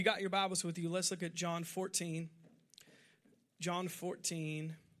You got your Bibles with you. Let's look at John 14. John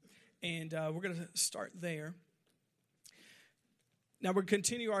 14, and we're going to start there. Now, we're going to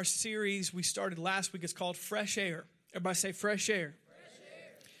continue our series we started last week. It's called Fresh Air. Everybody say fresh air. Fresh air.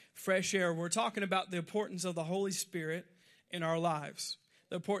 Fresh air. We're talking about the importance of the Holy Spirit in our lives.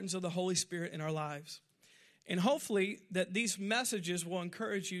 The importance of the Holy Spirit in our lives. And hopefully that these messages will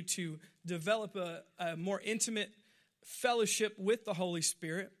encourage you to develop a more intimate fellowship with the Holy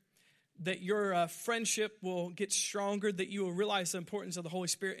Spirit, that your friendship will get stronger, that you will realize the importance of the Holy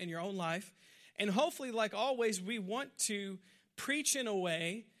Spirit in your own life. And hopefully, like always, we want to preach in a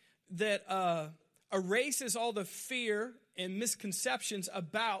way that erases all the fear and misconceptions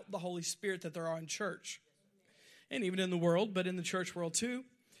about the Holy Spirit that there are in church. And even in the world, but in the church world too.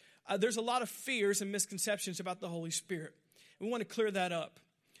 There's a lot of fears and misconceptions about the Holy Spirit. We want to clear that up.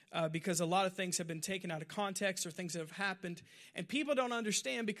 Because a lot of things have been taken out of context or things that have happened. And people don't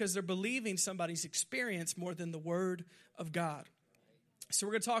understand because they're believing somebody's experience more than the Word of God. So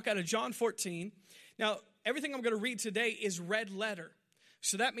we're going to talk out of John 14. Now, everything I'm going to read today is red letter.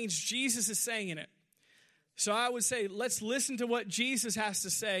 So that means Jesus is saying it. So I would say, let's listen to what Jesus has to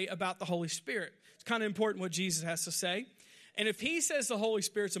say about the Holy Spirit. It's kind of important what Jesus has to say. And if he says the Holy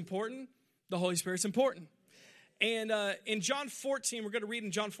Spirit's important, the Holy Spirit's important. And in John 14, we're going to read in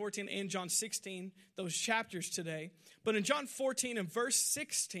John 14 and John 16, those chapters today. But in John 14 and verse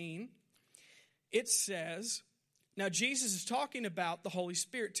 16, it says, now Jesus is talking about the Holy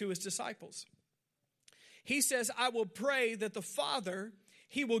Spirit to his disciples. He says, I will pray that the Father,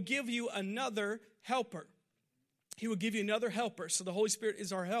 he will give you another helper. He will give you another helper. So the Holy Spirit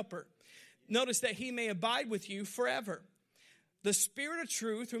is our helper. Notice that he may abide with you forever. The Spirit of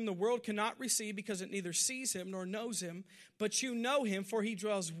truth, whom the world cannot receive because it neither sees him nor knows him, but you know him, for he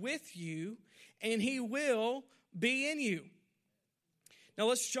dwells with you, and he will be in you. Now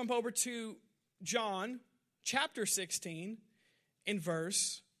let's jump over to John chapter 16 in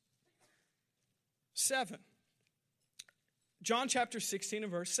verse 7. John chapter 16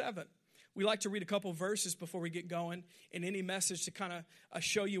 and verse 7. We like to read a couple verses before we get going in any message to kind of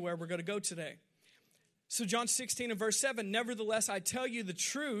show you where we're going to go today. So John 16 and verse 7, nevertheless, I tell you the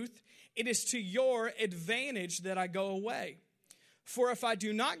truth, it is to your advantage that I go away. For if I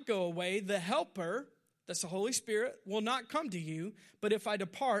do not go away, the helper, that's the Holy Spirit, will not come to you. But if I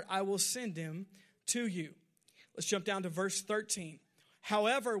depart, I will send him to you. Let's jump down to verse 13.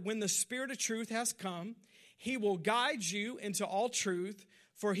 However, when the Spirit of truth has come, he will guide you into all truth,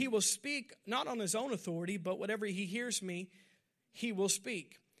 for he will speak not on his own authority, but whatever he hears me, he will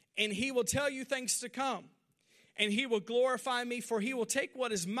speak. And he will tell you things to come. And he will glorify me, for he will take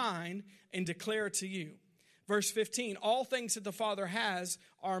what is mine and declare it to you. Verse 15, all things that the Father has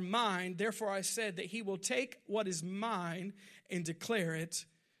are mine. Therefore I said that he will take what is mine and declare it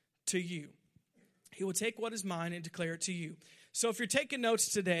to you. He will take what is mine and declare it to you. So if you're taking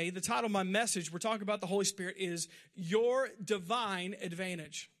notes today, the title of my message, we're talking about the Holy Spirit, is Your Divine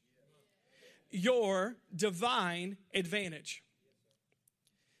Advantage. Your Divine Advantage.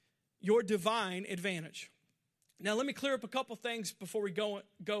 Your divine advantage. Now, let me clear up a couple things before we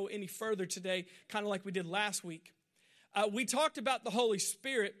go any further today, kind of like we did last week. We talked about the Holy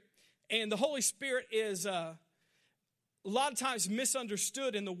Spirit, and the Holy Spirit is a lot of times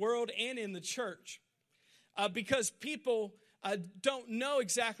misunderstood in the world and in the church because people don't know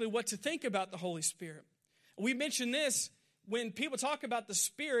exactly what to think about the Holy Spirit. We mentioned this, when people talk about the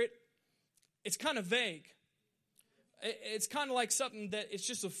Spirit, it's kind of vague. It's kind of like something that it's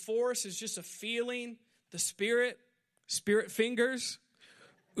just a force, it's just a feeling. The Spirit fingers.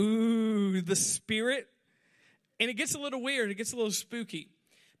 Ooh, the Spirit. And it gets a little weird, it gets a little spooky.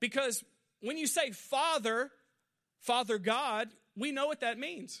 Because when you say Father God, we know what that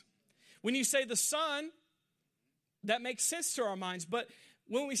means. When you say the Son, that makes sense to our minds. But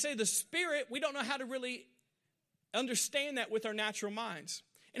when we say the Spirit, we don't know how to really understand that with our natural minds.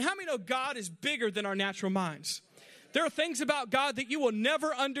 And how many know God is bigger than our natural minds? There are things about God that you will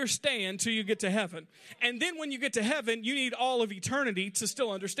never understand till you get to heaven. And then when you get to heaven, you need all of eternity to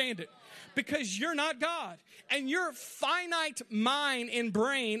still understand it. Because you're not God. And your finite mind and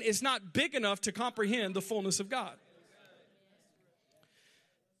brain is not big enough to comprehend the fullness of God.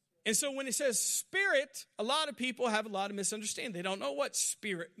 And so when it says Spirit, a lot of people have a lot of misunderstanding. They don't know what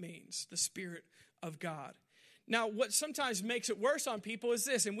Spirit means, the Spirit of God. Now, what sometimes makes it worse on people is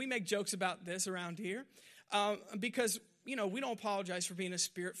this, and we make jokes about this around here, because, we don't apologize for being a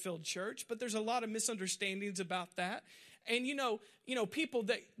Spirit-filled church, but there's a lot of misunderstandings about that. And, people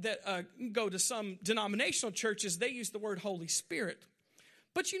that go to some denominational churches, they use the word Holy Spirit.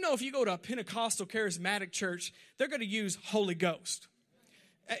 But, if you go to a Pentecostal charismatic church, they're going to use Holy Ghost.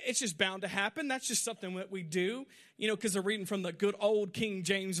 It's just bound to happen. That's just something that we do, because they're reading from the good old King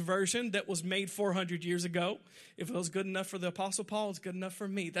James Version that was made 400 years ago. If it was good enough for the Apostle Paul, it's good enough for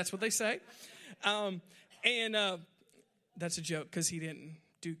me. That's what they say. And that's a joke because he didn't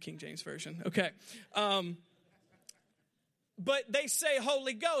do King James Version. Okay. But they say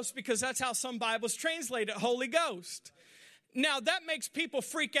Holy Ghost because that's how some Bibles translate it, Holy Ghost. Now, that makes people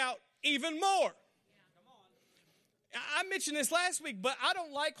freak out even more. I mentioned this last week, but I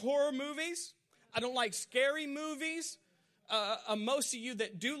don't like horror movies. I don't like scary movies. Most of you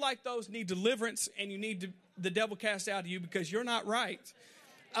that do like those need deliverance, and you need the devil cast out of you because you're not right.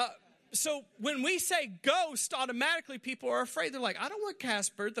 So when we say ghost, automatically people are afraid. They're like, I don't want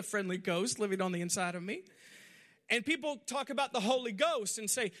Casper, the friendly ghost, living on the inside of me. And people talk about the Holy Ghost and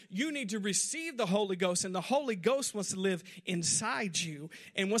say, you need to receive the Holy Ghost. And the Holy Ghost wants to live inside you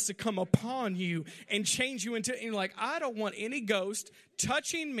and wants to come upon you and change you into, and you're like, I don't want any ghost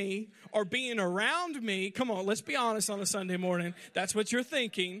touching me or being around me. Come on, let's be honest on a Sunday morning. That's what you're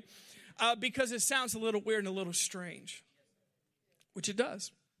thinking, because it sounds a little weird and a little strange, which it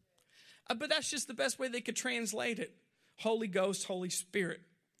does. But that's just the best way they could translate it. Holy Ghost, Holy Spirit,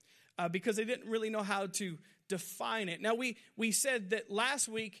 because they didn't really know how to define it. Now, we said that last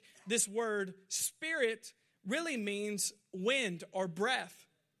week, this word spirit really means wind or breath.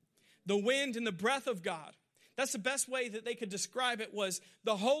 The wind and the breath of God. That's the best way that they could describe it, was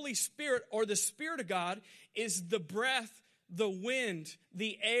the Holy Spirit, or the Spirit of God, is the breath, the wind,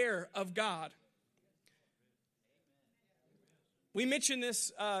 the air of God. We mentioned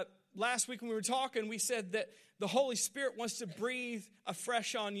this last week when we were talking. We said that the Holy Spirit wants to breathe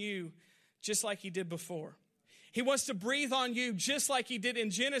afresh on you just like he did before. He wants to breathe on you just like he did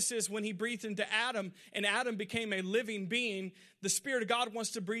in Genesis when he breathed into Adam and Adam became a living being. The Spirit of God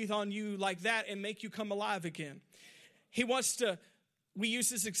wants to breathe on you like that and make you come alive again. He wants to, we use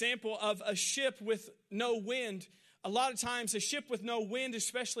this example of a ship with no wind. A lot of times a ship with no wind,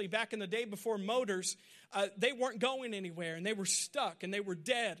 especially back in the day before motors, they weren't going anywhere and they were stuck and they were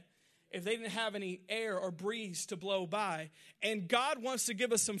dead if they didn't have any air or breeze to blow by. And God wants to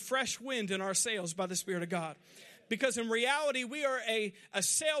give us some fresh wind in our sails by the Spirit of God. Because in reality, we are a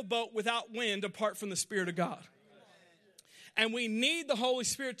sailboat without wind apart from the Spirit of God. And we need the Holy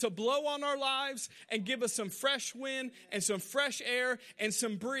Spirit to blow on our lives and give us some fresh wind and some fresh air and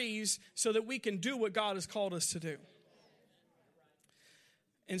some breeze so that we can do what God has called us to do.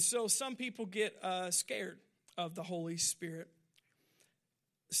 And so some people get scared of the Holy Spirit.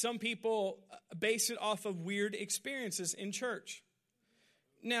 Some people base it off of weird experiences in church.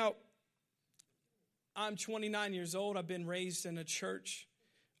 Now, I'm 29 years old. I've been raised in a church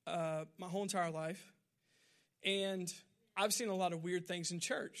my whole entire life. And I've seen a lot of weird things in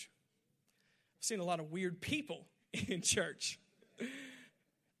church. I've seen a lot of weird people in church.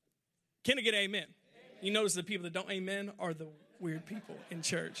 Can I get amen? You notice the people that don't amen are the weird people in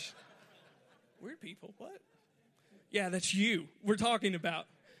church. Weird people? What? Yeah, that's you we're talking about.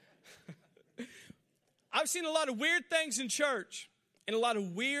 I've seen a lot of weird things in church and a lot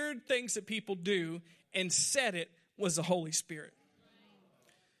of weird things that people do, and said it was the Holy Spirit.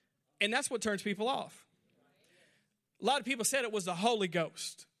 And that's what turns people off. A lot of people said it was the Holy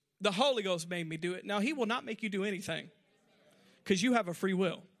Ghost. The Holy Ghost made me do it. Now, he will not make you do anything because you have a free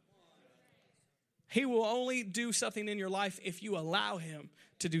will. He will only do something in your life if you allow him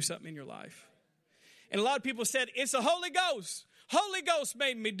to do something in your life. And a lot of people said, it's the Holy Ghost. Holy Ghost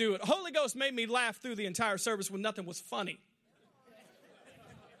made me do it. Holy Ghost made me laugh through the entire service when nothing was funny.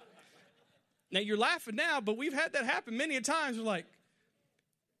 Now, you're laughing now, but we've had that happen many a times. We're like,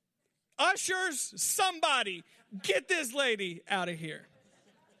 ushers, somebody, get this lady out of here.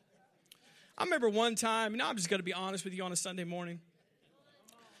 I remember one time, I'm just going to be honest with you on a Sunday morning.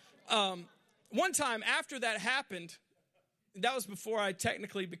 One time after that happened, that was before I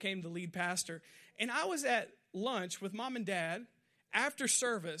technically became the lead pastor, and I was at lunch with mom and dad after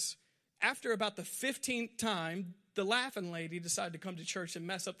service. After about the 15th time, the laughing lady decided to come to church and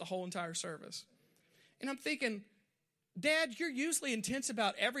mess up the whole entire service. And I'm thinking, Dad, you're usually intense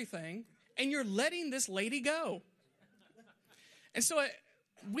about everything, and you're letting this lady go. And so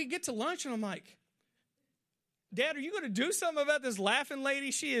we get to lunch, and I'm like, Dad, are you going to do something about this laughing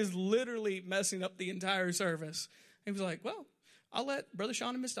lady? She is literally messing up the entire service. And he was like, well, I'll let Brother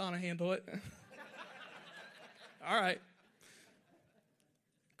Sean and Miss Donna handle it. All right.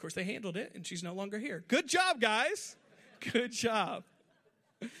 Of course, they handled it, and she's no longer here. Good job, guys. Good job.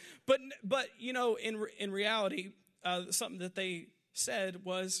 But you know, in reality, something that they said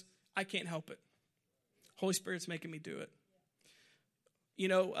was, I can't help it. Holy Spirit's making me do it. You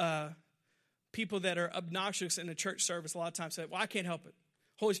know, people that are obnoxious in a church service a lot of times say, well, I can't help it.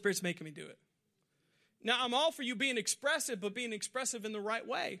 Holy Spirit's making me do it. Now, I'm all for you being expressive, but being expressive in the right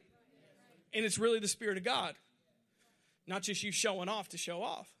way. And it's really the Spirit of God, not just you showing off to show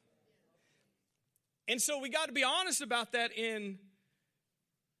off. And so we got to be honest about that in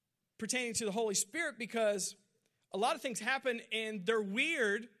pertaining to the Holy Spirit, because a lot of things happen and they're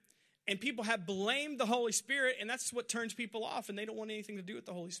weird, and people have blamed the Holy Spirit, and that's what turns people off, and they don't want anything to do with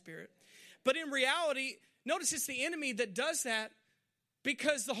the Holy Spirit. But in reality, notice it's the enemy that does that,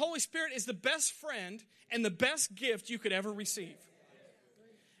 because the Holy Spirit is the best friend and the best gift you could ever receive.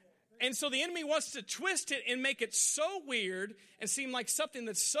 And so the enemy wants to twist it and make it so weird and seem like something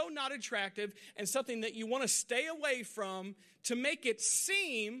that's so not attractive and something that you want to stay away from, to make it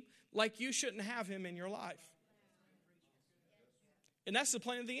seem like you shouldn't have him in your life. And that's the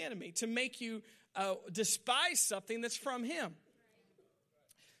plan of the enemy, to make you despise something that's from him.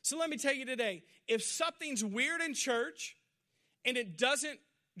 So let me tell you today, if something's weird in church and it doesn't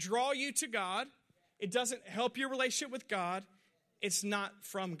draw you to God, it doesn't help your relationship with God, it's not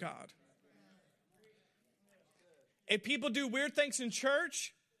from God. If people do weird things in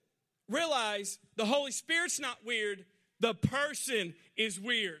church, realize the Holy Spirit's not weird, the person is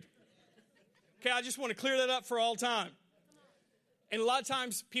weird. Okay, I just want to clear that up for all time. And a lot of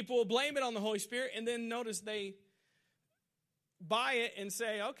times people will blame it on the Holy Spirit, and then notice they buy it and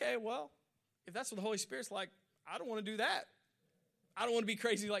say, okay, well, if that's what the Holy Spirit's like, I don't want to do that. I don't want to be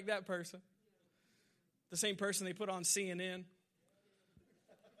crazy like that person. The same person they put on CNN.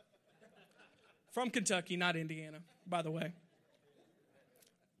 From Kentucky, not Indiana, by the way.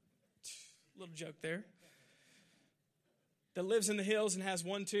 Little joke there. That lives in the hills and has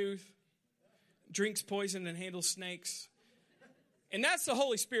one tooth, drinks poison and handles snakes. And that's the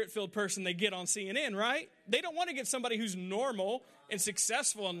Holy Spirit-filled person they get on CNN, right? They don't want to get somebody who's normal and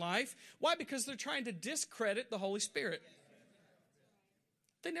successful in life. Why? Because they're trying to discredit the Holy Spirit.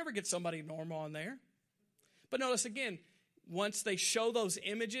 They never get somebody normal on there. But notice again, once they show those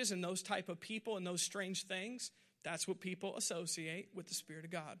images and those type of people and those strange things, that's what people associate with the Spirit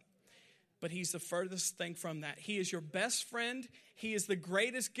of God. But he's the furthest thing from that. He is your best friend. He is the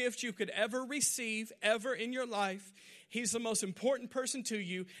greatest gift you could ever receive, ever in your life. He's the most important person to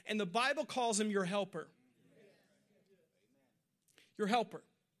you. And the Bible calls him your helper. Your helper.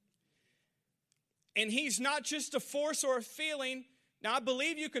 And he's not just a force or a feeling. Now, I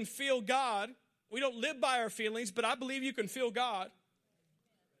believe you can feel God. We don't live by our feelings, but I believe you can feel God.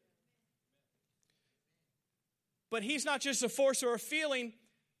 But he's not just a force or a feeling.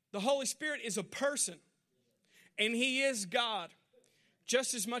 The Holy Spirit is a person, and he is God.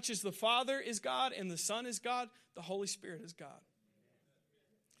 Just as much as the Father is God and the Son is God, the Holy Spirit is God.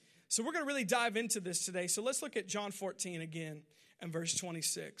 So we're going to really dive into this today. So let's look at John 14 again and verse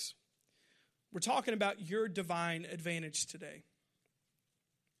 26. We're talking about your divine advantage today.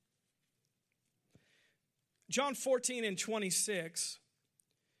 John 14 and 26.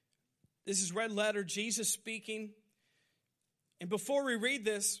 This is red letter, Jesus speaking. And before we read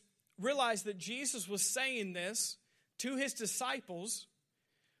this, realize that Jesus was saying this to his disciples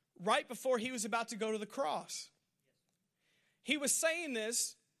right before he was about to go to the cross. He was saying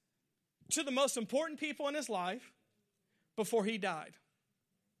this to the most important people in his life before he died.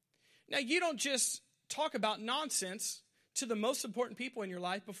 Now, you don't just talk about nonsense to the most important people in your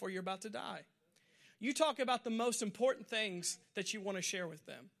life before you're about to die. You talk about the most important things that you want to share with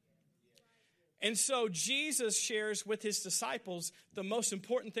them. And so Jesus shares with his disciples the most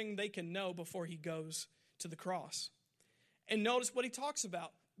important thing they can know before he goes to the cross. And notice what he talks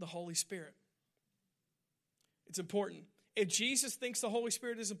about, the Holy Spirit. It's important. If Jesus thinks the Holy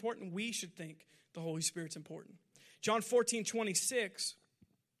Spirit is important, we should think the Holy Spirit's important. John 14:26,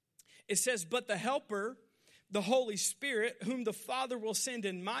 it says, "But the Helper, the Holy Spirit, whom the Father will send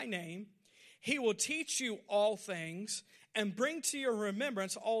in my name, he will teach you all things and bring to your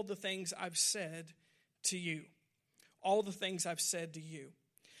remembrance all the things I've said to you." All the things I've said to you.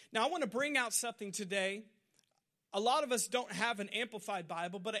 Now, I want to bring out something today. A lot of us don't have an Amplified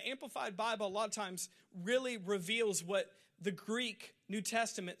Bible, but an Amplified Bible a lot of times really reveals what the Greek New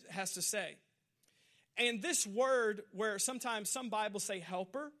Testament has to say. And this word, where sometimes some Bibles say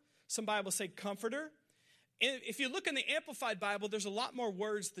helper, some Bibles say comforter. And if you look in the Amplified Bible, there's a lot more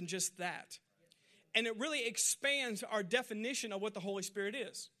words than just that. And it really expands our definition of what the Holy Spirit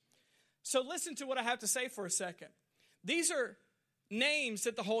is. So listen to what I have to say for a second. These are names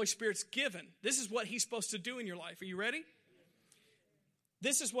that the Holy Spirit's given. This is what he's supposed to do in your life. Are you ready?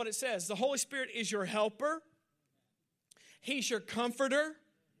 This is what it says. The Holy Spirit is your helper. He's your comforter.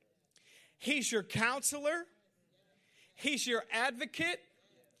 He's your counselor. He's your advocate.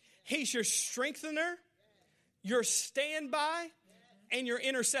 He's your strengthener, your standby, and your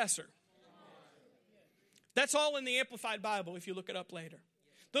intercessor. That's all in the Amplified Bible if you look it up later.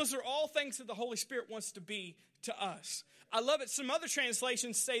 Those are all things that the Holy Spirit wants to be to us. I love it. Some other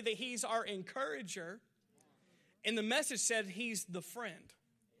translations say that he's our encourager. And the Message said he's the friend.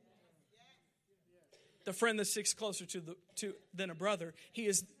 The friend that sticks closer than a brother. He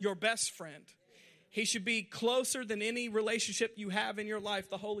is your best friend. He should be closer than any relationship you have in your life,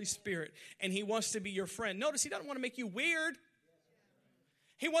 the Holy Spirit. And he wants to be your friend. Notice he doesn't want to make you weird.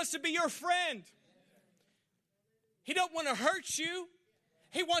 He wants to be your friend. He don't want to hurt you.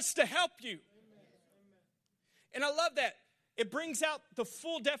 He wants to help you. And I love that. It brings out the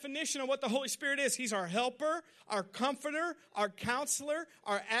full definition of what the Holy Spirit is. He's our helper, our comforter, our counselor,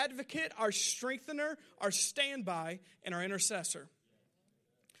 our advocate, our strengthener, our standby, and our intercessor.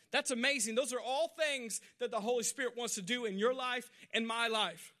 That's amazing. Those are all things that the Holy Spirit wants to do in your life and my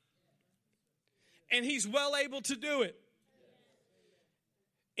life. And he's well able to do it.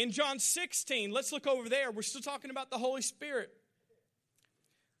 In John 16, let's look over there. We're still talking about the Holy Spirit.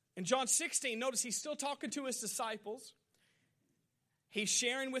 In John 16, notice he's still talking to his disciples. He's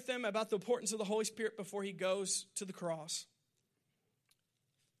sharing with them about the importance of the Holy Spirit before he goes to the cross.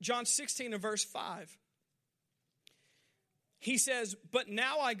 John 16 and verse 5. He says, "But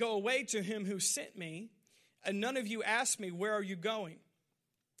now I go away to him who sent me, and none of you ask me, 'Where are you going?'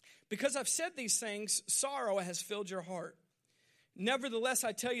 Because I've said these things, sorrow has filled your heart. Nevertheless,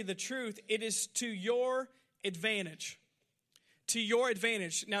 I tell you the truth, it is to your advantage." To your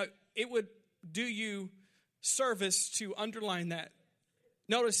advantage. Now, it would do you service to underline that.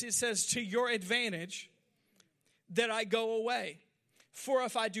 Notice it says, to your advantage, that I go away. For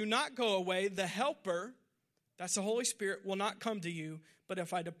if I do not go away, the helper, that's the Holy Spirit, will not come to you. But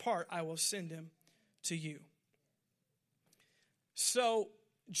if I depart, I will send him to you. So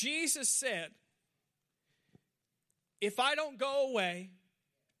Jesus said, if I don't go away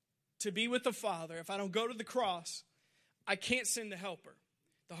to be with the Father, if I don't go to the cross, I can't send the helper,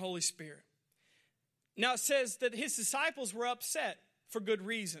 the Holy Spirit. Now it says that his disciples were upset for good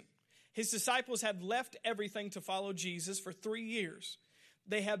reason. His disciples had left everything to follow Jesus for 3 years.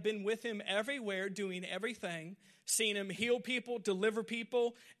 They have been with him everywhere, doing everything, seeing him heal people, deliver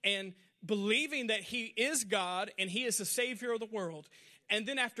people, and believing that he is God and he is the Savior of the world. And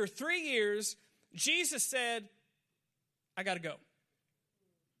then after 3 years, Jesus said, I got to go.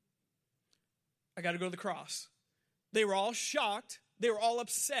 I got to go to the cross. They were all shocked. They were all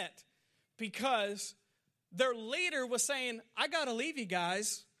upset because their leader was saying, I got to leave you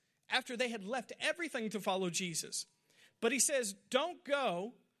guys, after they had left everything to follow Jesus. But he says, don't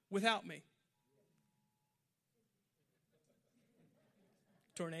go without me.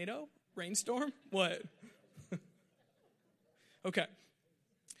 Tornado? Rainstorm? What? Okay.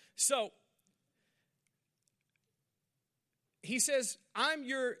 So, he says, I'm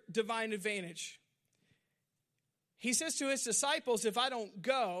your divine advantage. He says to his disciples, if I don't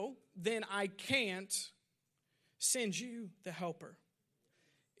go, then I can't send you the helper.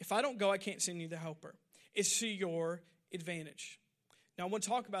 If I don't go, I can't send you the helper. It's to your advantage. Now, I want to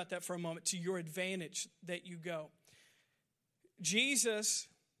talk about that for a moment, to your advantage that you go. Jesus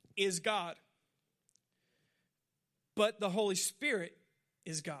is God, but the Holy Spirit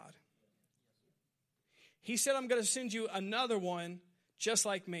is God. He said, I'm going to send you another one just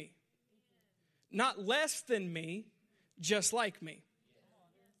like me. Not less than me, just like me.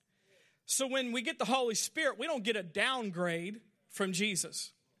 So when we get the Holy Spirit, we don't get a downgrade from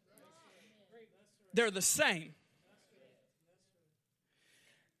Jesus. They're the same.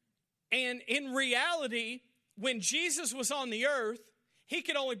 And in reality, when Jesus was on the earth, he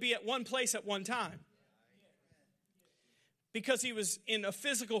could only be at one place at one time because he was in a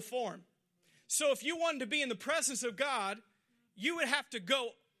physical form. So if you wanted to be in the presence of God, you would have to go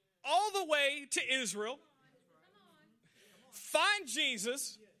all the way to Israel, find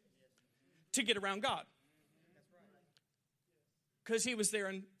Jesus to get around God. Because he was there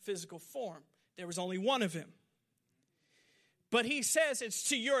in physical form. There was only one of him. But he says it's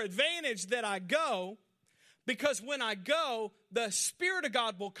to your advantage that I go, because when I go, the Spirit of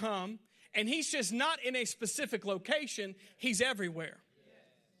God will come, and he's just not in a specific location, he's everywhere.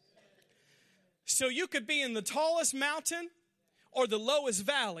 So you could be in the tallest mountain or the lowest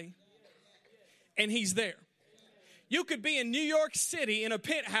valley, and he's there. You could be in New York City in a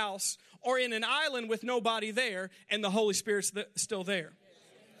penthouse or in an island with nobody there, and the Holy Spirit's still there.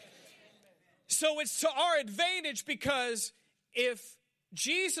 So it's to our advantage, because if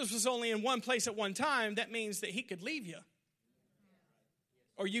Jesus was only in one place at one time, that means that he could leave you.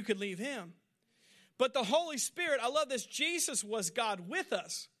 Or you could leave him. But the Holy Spirit, I love this, Jesus was God with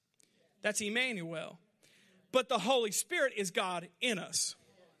us. That's Emmanuel. But the Holy Spirit is God in us.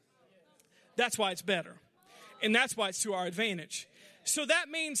 That's why it's better. And that's why it's to our advantage. So that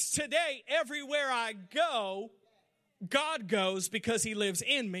means today, everywhere I go, God goes because he lives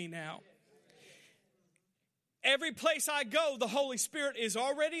in me now. Every place I go, the Holy Spirit is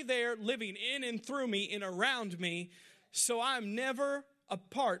already there, living in and through me and around me. So I'm never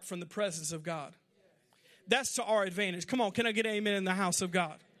apart from the presence of God. That's to our advantage. Come on, can I get an amen in the house of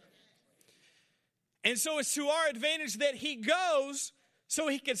God? And so it's to our advantage that he goes so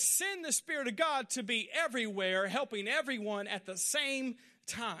he can send the Spirit of God to be everywhere, helping everyone at the same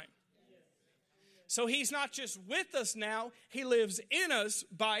time. So he's not just with us now, he lives in us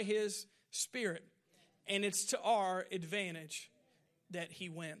by his Spirit. And it's to our advantage that he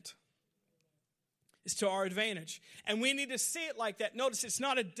went. It's to our advantage. And we need to see it like that. Notice it's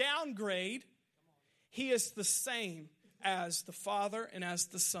not a downgrade. He is the same as the Father and as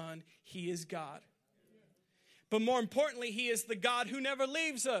the Son. He is God. But more importantly, he is the God who never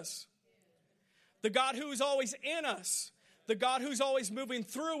leaves us. The God who is always in us. The God who's always moving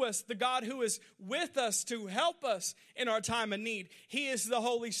through us. The God who is with us to help us in our time of need. He is the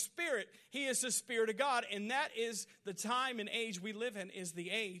Holy Spirit. He is the Spirit of God. And that is the time and age we live in, is the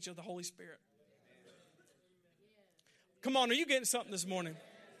age of the Holy Spirit. Come on, are you getting something this morning?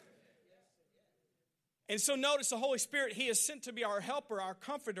 And so notice the Holy Spirit, he is sent to be our helper, our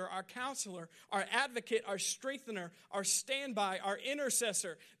comforter, our counselor, our advocate, our strengthener, our standby, our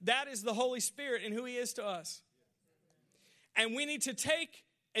intercessor. That is the Holy Spirit and who he is to us. And we need to take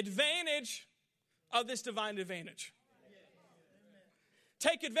advantage of this divine advantage.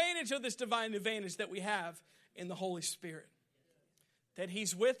 Take advantage of this divine advantage that we have in the Holy Spirit. That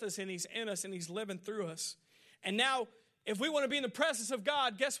he's with us and he's in us and he's living through us. And now, if we want to be in the presence of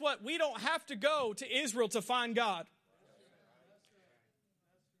God, guess what? We don't have to go to Israel to find God.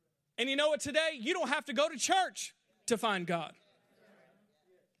 And you know what today? You don't have to go to church to find God.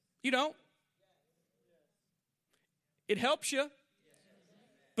 You don't. It helps you,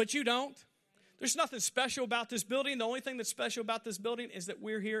 but you don't. There's nothing special about this building. The only thing that's special about this building is that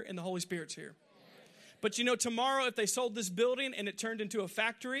we're here and the Holy Spirit's here. But you know, tomorrow if they sold this building and it turned into a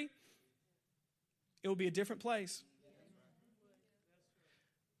factory, it will be a different place.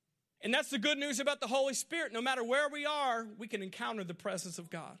 And that's the good news about the Holy Spirit. No matter where we are, we can encounter the presence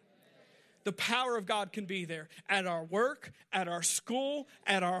of God. The power of God can be there at our work, at our school,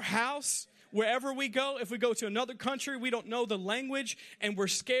 at our house, wherever we go. If we go to another country, we don't know the language and we're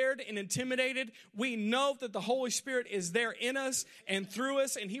scared and intimidated. We know that the Holy Spirit is there in us and through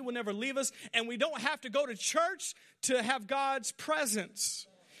us, and he will never leave us. And we don't have to go to church to have God's presence.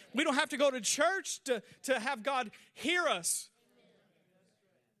 We don't have to go to church to have God hear us.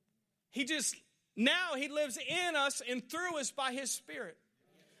 Now he lives in us and through us by his Spirit.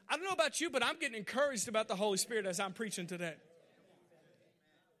 I don't know about you, but I'm getting encouraged about the Holy Spirit as I'm preaching today.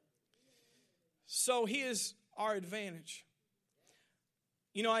 So he is our advantage.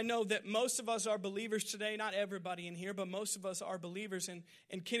 You know, I know that most of us are believers today, not everybody in here, but most of us are believers.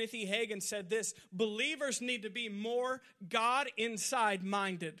 And Kenneth E. Hagin said this: believers need to be more God inside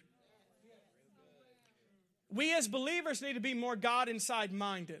minded. We as believers need to be more God inside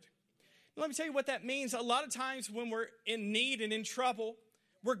minded. Let me tell you what that means. A lot of times when we're in need and in trouble,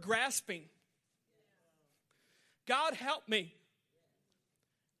 we're grasping. God, help me.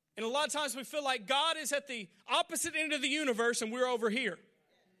 And a lot of times we feel like God is at the opposite end of the universe and we're over here.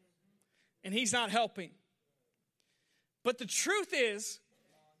 And he's not helping. But the truth is,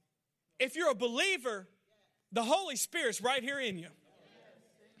 if you're a believer, the Holy Spirit's right here in you.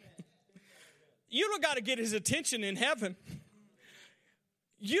 You don't got to get his attention in heaven.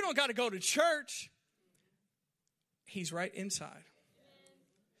 You don't got to go to church. He's right inside.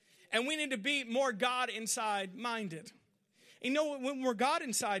 And we need to be more God inside minded. You know, when we're God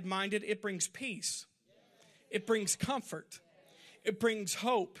inside minded, it brings peace. It brings comfort. It brings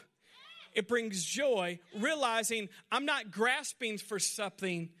hope. It brings joy, realizing I'm not grasping for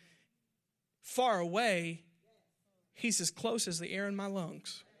something far away. He's as close as the air in my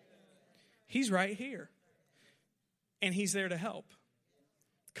lungs. He's right here. And he's there to help.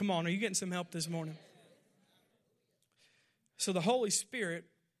 Come on, are you getting some help this morning? So the Holy Spirit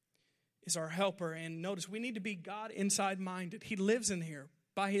is our helper. And notice, we need to be God inside minded. He lives in here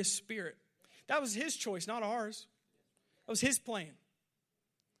by his Spirit. That was his choice, not ours. That was his plan.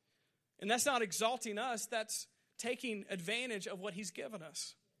 And that's not exalting us. That's taking advantage of what he's given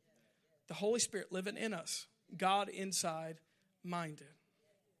us. The Holy Spirit living in us. God inside minded.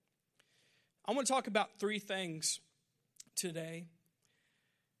 I want to talk about three things today.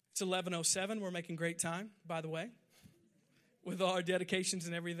 It's 11:07. We're making great time, by the way, with all our dedications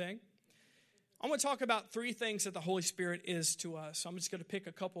and everything. I'm going to talk about three things that the Holy Spirit is to us. So I'm just going to pick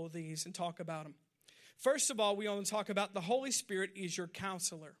a couple of these and talk about them. First of all, we want to talk about the Holy Spirit is your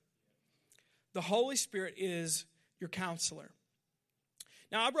counselor. The Holy Spirit is your counselor.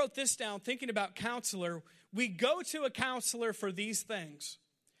 Now, I wrote this down thinking about counselor. We go to a counselor for these things: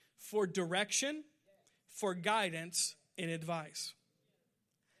 for direction, for guidance, and advice.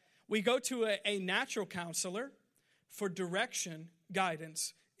 We go to a natural counselor for direction,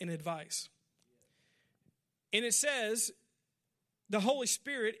 guidance, and advice. And it says the Holy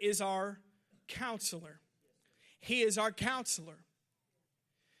Spirit is our counselor. He is our counselor.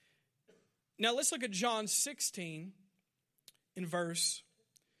 Now let's look at John 16 in verse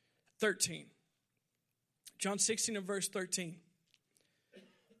 13. John 16 and verse 13.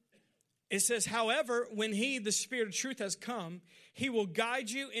 It says, however, when he, the Spirit of truth, has come, he will guide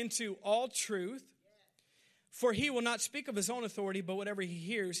you into all truth. For he will not speak of his own authority, but whatever he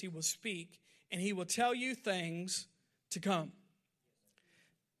hears, he will speak. And he will tell you things to come.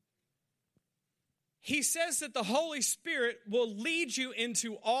 He says that the Holy Spirit will lead you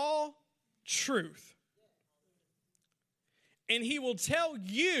into all truth. And he will tell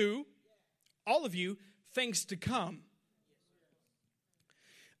you, all of you, things to come.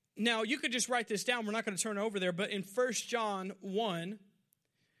 Now, you could just write this down. We're not going to turn over there. But in 1 John 1,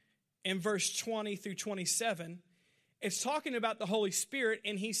 in verse 20 through 27, it's talking about the Holy Spirit,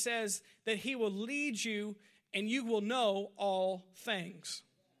 and he says that he will lead you and you will know all things.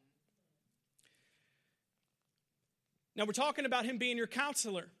 Now, we're talking about him being your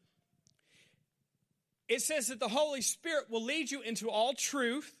counselor. It says that the Holy Spirit will lead you into all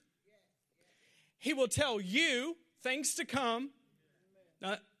truth. He will tell you things to come.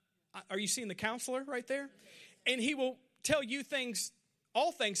 Now, are you seeing the counselor right there? And he will tell you things,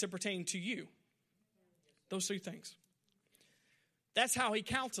 all things that pertain to you. Those three things. That's how he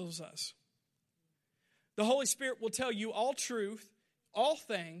counsels us. The Holy Spirit will tell you all truth, all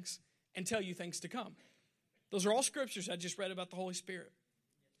things, and tell you things to come. Those are all scriptures I just read about the Holy Spirit.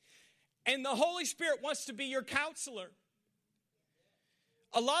 And the Holy Spirit wants to be your counselor.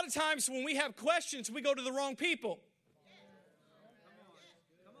 A lot of times when we have questions, we go to the wrong people.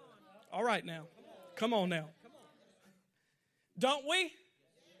 All right now. Come on now. Don't we?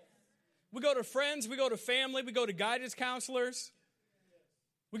 We go to friends, we go to family, we go to guidance counselors.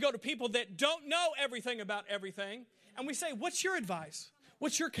 We go to people that don't know everything about everything. And we say, what's your advice?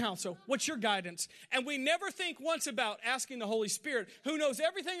 What's your counsel? What's your guidance? And we never think once about asking the Holy Spirit, who knows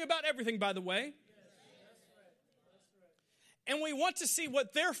everything about everything, by the way. And we want to see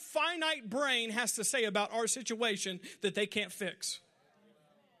what their finite brain has to say about our situation that they can't fix.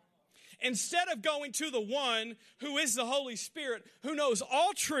 Instead of going to the one who is the Holy Spirit, who knows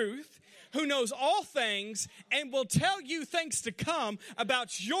all truth, who knows all things, and will tell you things to come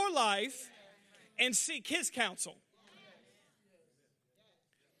about your life, and seek his counsel.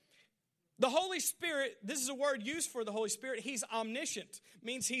 The Holy Spirit, this is a word used for the Holy Spirit. He's omniscient,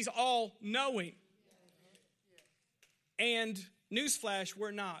 means he's all-knowing. And newsflash,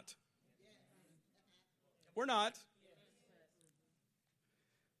 we're not. We're not.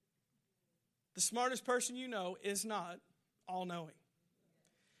 The smartest person you know is not all-knowing.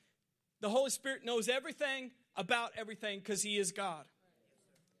 The Holy Spirit knows everything about everything because he is God.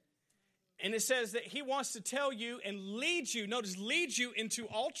 And it says that he wants to tell you and lead you, notice, lead you into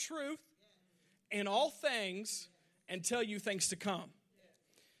all truth and all things and tell you things to come.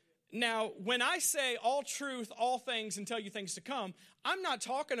 Now, when I say all truth, all things, and tell you things to come, I'm not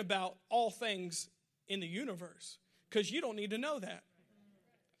talking about all things in the universe because you don't need to know that.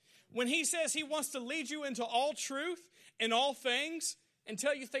 When he says he wants to lead you into all truth and all things and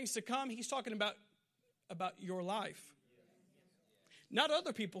tell you things to come, he's talking about your life. Not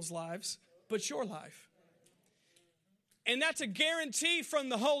other people's lives, but your life. And that's a guarantee from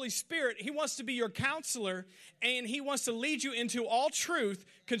the Holy Spirit. He wants to be your counselor, and he wants to lead you into all truth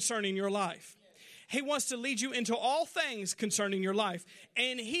concerning your life. He wants to lead you into all things concerning your life.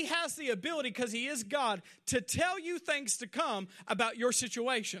 And he has the ability, because he is God, to tell you things to come about your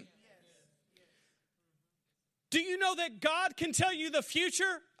situation. Do you know that God can tell you the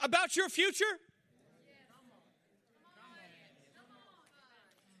future about your future?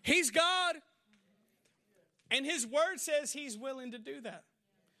 He's God. And his word says he's willing to do that.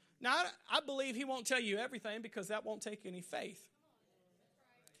 Now, I believe he won't tell you everything because that won't take any faith.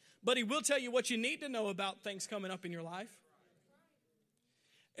 But he will tell you what you need to know about things coming up in your life.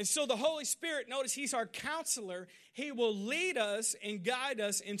 And so the Holy Spirit, notice he's our counselor. He will lead us and guide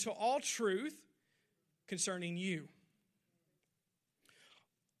us into all truth concerning you.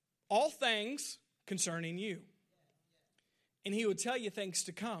 All things concerning you. And he will tell you things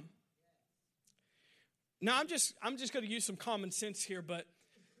to come. Now, I'm just going to use some common sense here, but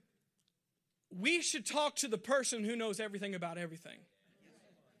we should talk to the person who knows everything about everything.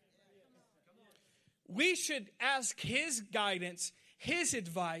 We should ask his guidance, his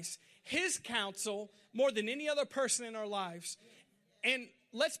advice, his counsel more than any other person in our lives. And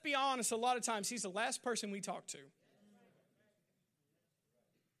let's be honest, a lot of times he's the last person we talk to.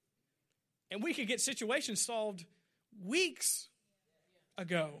 And we could get situations solved weeks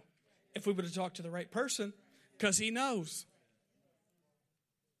ago if we would have talked to the right person, because he knows.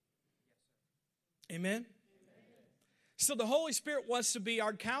 Amen? So the Holy Spirit wants to be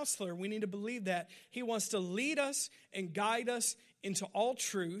our counselor. We need to believe that. He wants to lead us and guide us into all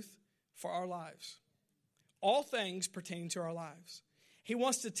truth for our lives. All things pertaining to our lives. He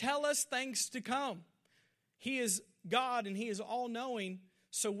wants to tell us things to come. He is God and He is all-knowing,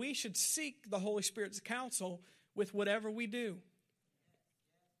 so we should seek the Holy Spirit's counsel with whatever we do.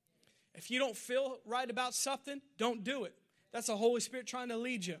 If you don't feel right about something, don't do it. That's the Holy Spirit trying to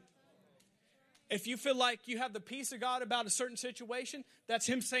lead you. If you feel like you have the peace of God about a certain situation, that's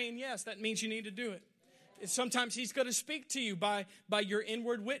Him saying yes. That means you need to do it. And sometimes He's going to speak to you by your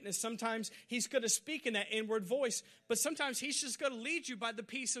inward witness. Sometimes He's going to speak in that inward voice. But sometimes He's just going to lead you by the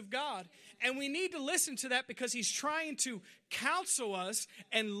peace of God. And we need to listen to that because He's trying to counsel us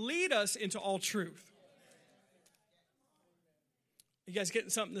and lead us into all truth. You guys getting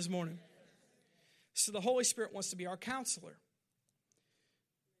something this morning? So the Holy Spirit wants to be our counselor.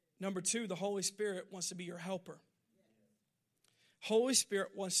 Number 2, the Holy Spirit wants to be your helper. Holy Spirit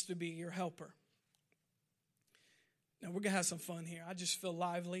wants to be your helper. Now, we're going to have some fun here. I just feel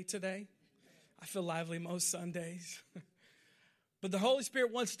lively today. I feel lively most Sundays. But the Holy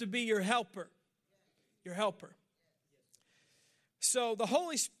Spirit wants to be your helper. Your helper. So the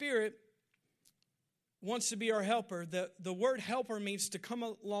Holy Spirit wants to be our helper. The word helper means to come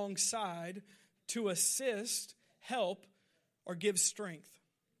alongside, to assist, help, or give strength.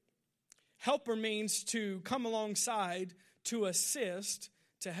 Helper means to come alongside, to assist,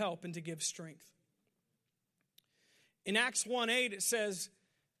 to help, and to give strength. In Acts 1:8, it says,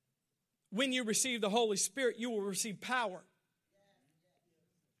 when you receive the Holy Spirit, you will receive power.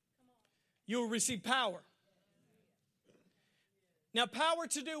 You will receive power. Now, power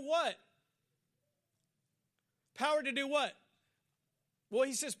to do what? Power to do what? Well,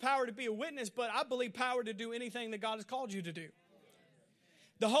 he says power to be a witness, but I believe power to do anything that God has called you to do.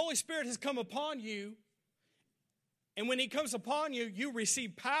 The Holy Spirit has come upon you, and when He comes upon you, you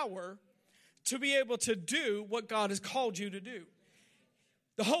receive power to be able to do what God has called you to do.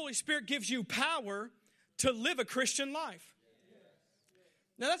 The Holy Spirit gives you power to live a Christian life.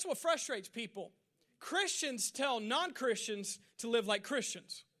 Now, that's what frustrates people. Christians tell non-Christians to live like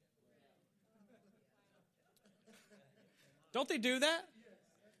Christians. Don't they do that?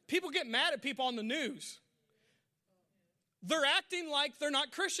 People get mad at people on the news. They're acting like they're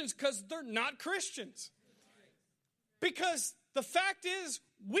not Christians because they're not Christians. Because the fact is,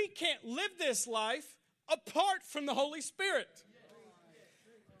 we can't live this life apart from the Holy Spirit.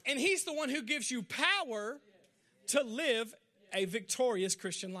 And He's the one who gives you power to live a victorious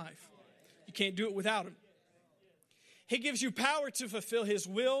Christian life. You can't do it without Him. He gives you power to fulfill His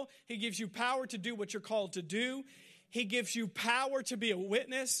will. He gives you power to do what you're called to do. He gives you power to be a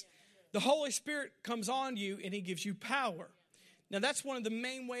witness. The Holy Spirit comes on you and He gives you power. Now, that's one of the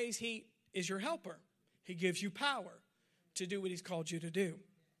main ways He is your helper. He gives you power to do what He's called you to do.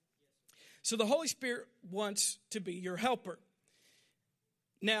 So the Holy Spirit wants to be your helper.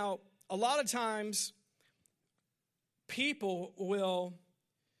 Now, a lot of times, people will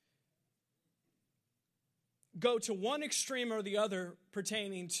go to one extreme or the other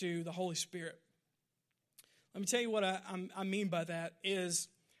pertaining to the Holy Spirit. Let me tell you what I mean by that is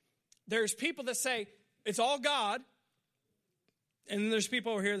there's people that say it's all God, and then there's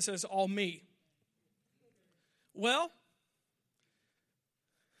people over here that says all me. Well,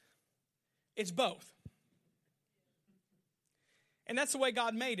 it's both. And that's the way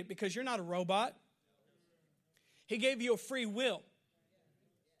God made it, because you're not a robot. He gave you a free will.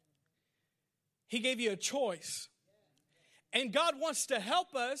 He gave you a choice. And God wants to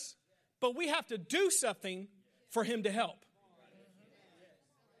help us, but we have to do something for Him to help.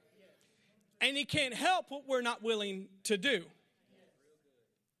 And He can't help what we're not willing to do.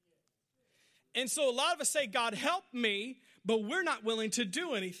 And so a lot of us say, God, help me, but we're not willing to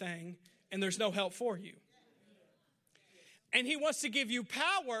do anything, and there's no help for you. And He wants to give you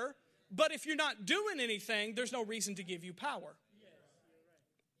power, but if you're not doing anything, there's no reason to give you power.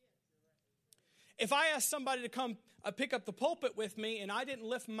 If I asked somebody to come pick up the pulpit with me and I didn't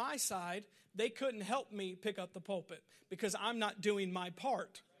lift my side, they couldn't help me pick up the pulpit because I'm not doing my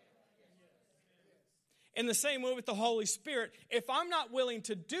part. In the same way with the Holy Spirit, if I'm not willing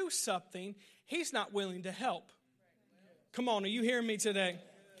to do something, he's not willing to help. Come on, are you hearing me today?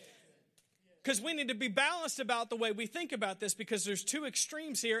 Because we need to be balanced about the way we think about this, because there's two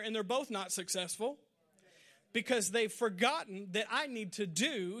extremes here and they're both not successful, because they've forgotten that I need to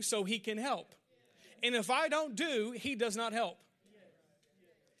do so he can help. And if I don't do, he does not help,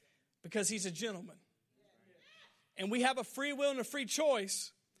 because he's a gentleman. And we have a free will and a free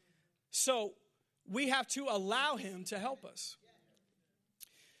choice, so we have to allow him to help us.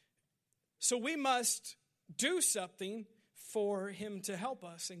 So we must do something for him to help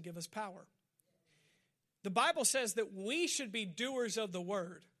us and give us power. The Bible says that we should be doers of the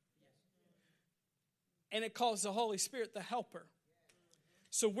word. And it calls the Holy Spirit the helper.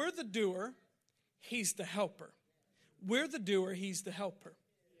 So we're the doer, he's the helper. We're the doer, he's the helper.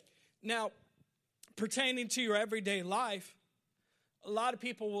 Now, pertaining to your everyday life, a lot of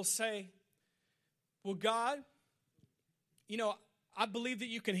people will say, well, God, you know, I believe that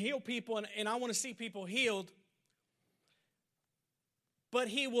you can heal people and I want to see people healed. But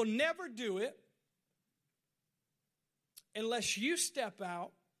he will never do it unless you step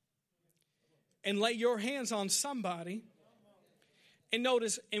out and lay your hands on somebody. And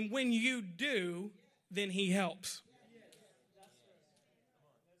notice, and when you do, then he helps.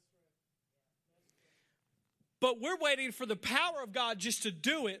 But we're waiting for the power of God just to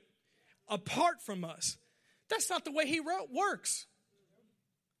do it apart from us. That's not the way he works.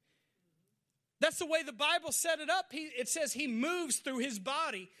 That's the way the Bible set it up. It says he moves through his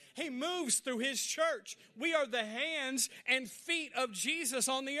body. He moves through his church. We are the hands and feet of Jesus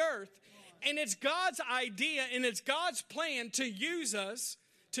on the earth. And it's God's idea and it's God's plan to use us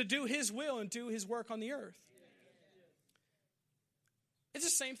to do his will and do his work on the earth. It's the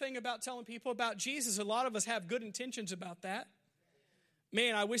same thing about telling people about Jesus. A lot of us have good intentions about that.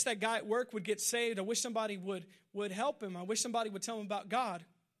 Man, I wish that guy at work would get saved. I wish somebody would help him. I wish somebody would tell him about God.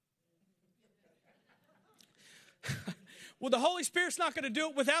 Well, the Holy Spirit's not going to do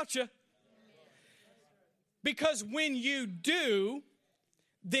it without you. Because when you do,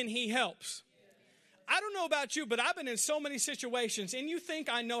 then he helps. I don't know about you, but I've been in so many situations, and you think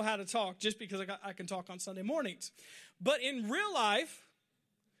I know how to talk just because I can talk on Sunday mornings. But in real life,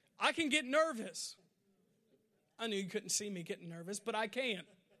 I can get nervous. I knew you couldn't see me getting nervous, but I can.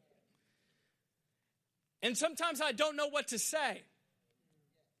 And sometimes I don't know what to say.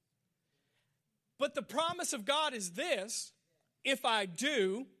 But the promise of God is this: if I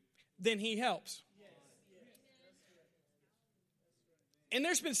do, then he helps. And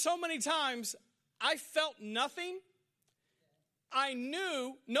there's been so many times I felt nothing. I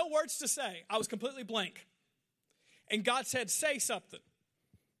knew no words to say. I was completely blank. And God said, say something.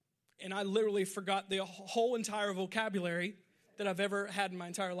 And I literally forgot the whole entire vocabulary that I've ever had in my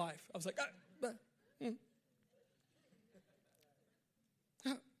entire life. I was like,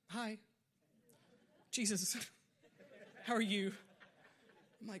 hi. Jesus, how are you?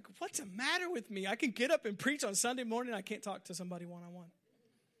 I'm like, what's the matter with me? I can get up and preach on Sunday morning. I can't talk to somebody one-on-one.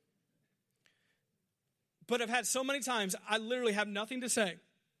 But I've had so many times, I literally have nothing to say.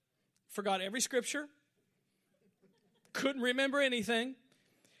 Forgot every scripture. Couldn't remember anything.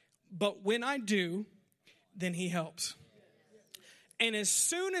 But when I do, then he helps. And as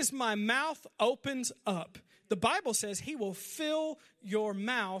soon as my mouth opens up, the Bible says he will fill your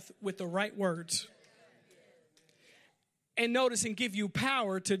mouth with the right words. And notice, and give you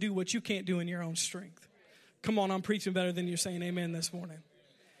power to do what you can't do in your own strength. Come on, I'm preaching better than you're saying amen this morning.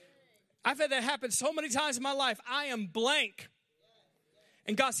 I've had that happen so many times in my life. I am blank.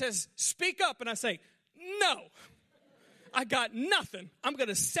 And God says, speak up. And I say, no, I got nothing. I'm going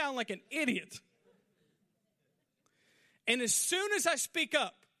to sound like an idiot. And as soon as I speak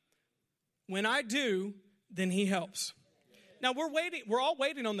up, when I do, then he helps. Now we're all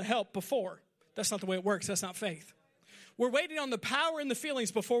waiting on the help before. That's not the way it works. That's not faith. We're waiting on the power and the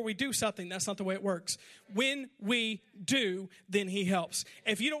feelings before we do something. That's not the way it works. When we do, then he helps.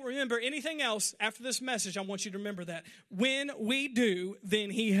 If you don't remember anything else after this message, I want you to remember that. When we do,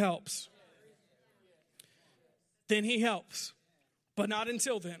 then he helps. Then he helps. But not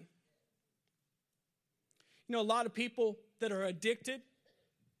until then. You know, a lot of people that are addicted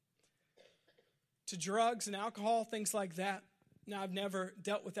to drugs and alcohol, things like that. Now, I've never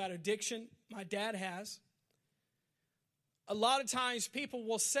dealt with that addiction. My dad has. A lot of times people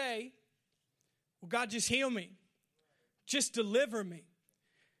will say, well, God, just heal me. Just deliver me.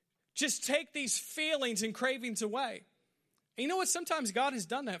 Just take these feelings and cravings away. And you know what? Sometimes God has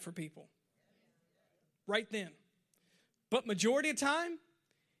done that for people. Right then. But majority of the time,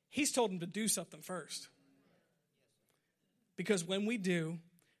 he's told them to do something first. Because when we do,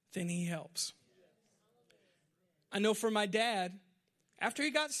 then he helps. I know for my dad, after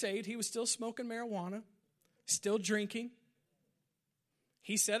he got saved, he was still smoking marijuana, still drinking.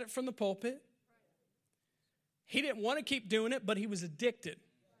 He said it from the pulpit. He didn't want to keep doing it, but he was addicted.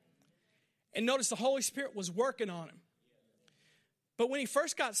 And notice the Holy Spirit was working on him. But when he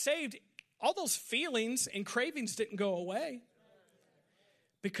first got saved, all those feelings and cravings didn't go away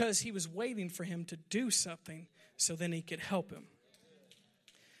because he was waiting for him to do something so then he could help him.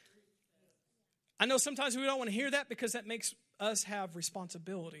 I know sometimes we don't want to hear that because that makes us have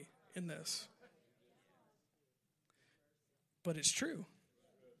responsibility in this. But it's true.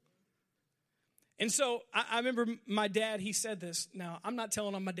 And so I remember my dad, he said this. Now, I'm not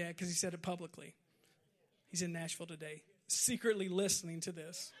telling on my dad because he said it publicly. He's in Nashville today, secretly listening to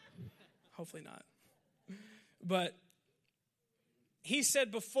this. Hopefully not. But he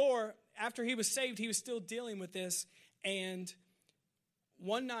said before, after he was saved, he was still dealing with this. And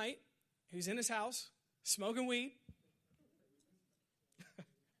one night, he was in his house, smoking weed.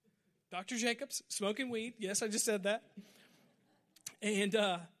 Dr. Jacobs, smoking weed. Yes, I just said that.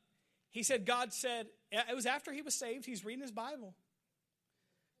 And he said, God said, it was after he was saved, he's reading his Bible.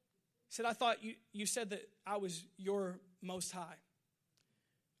 He said, I thought you said that I was your most high.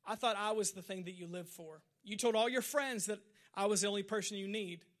 I thought I was the thing that you lived for. You told all your friends that I was the only person you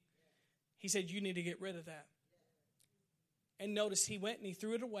need. He said, you need to get rid of that. And notice he went and he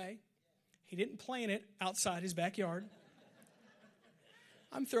threw it away. He didn't plant it outside his backyard.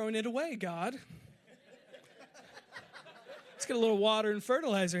 I'm throwing it away, God. Let's get a little water and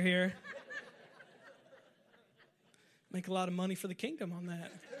fertilizer here. Make a lot of money for the kingdom on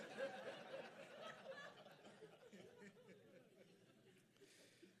that.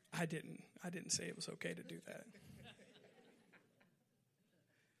 I didn't say it was okay to do that.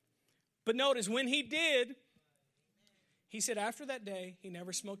 But notice when he did, he said after that day, he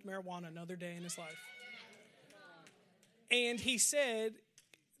never smoked marijuana another day in his life. And he said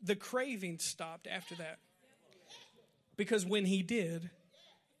the craving stopped after that. Because when he did,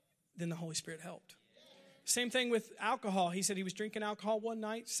 then the Holy Spirit helped. Same thing with alcohol. He said he was drinking alcohol one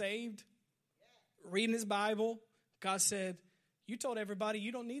night, saved, reading his Bible. God said, you told everybody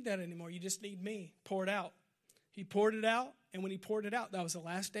you don't need that anymore. You just need me. Pour it out. He poured it out, and when he poured it out, that was the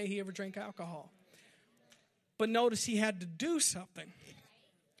last day he ever drank alcohol. But notice he had to do something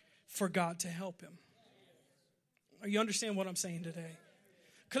for God to help him. You understand what I'm saying today?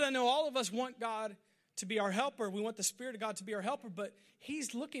 Because I know all of us want God to be our helper. We want the Spirit of God to be our helper, but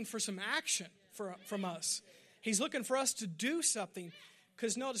he's looking for some action from us. He's looking for us to do something.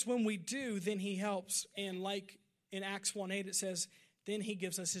 Because notice when we do, then he helps. And like in Acts 1:8, it says, then he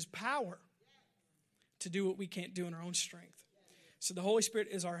gives us his power to do what we can't do in our own strength. So the Holy Spirit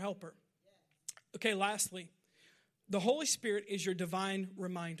is our helper. Okay, lastly, the Holy Spirit is your divine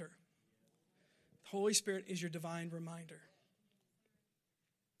reminder. The Holy Spirit is your divine reminder.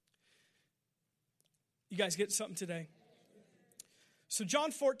 You guys get something today? So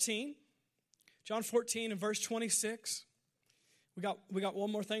John 14 and verse 26. We got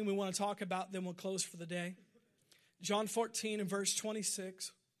one more thing we want to talk about, then we'll close for the day. John 14 and verse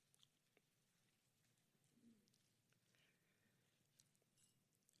 26.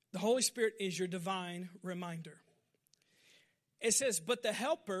 The Holy Spirit is your divine reminder. It says, but the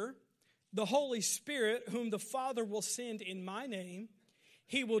Helper, the Holy Spirit, whom the Father will send in my name,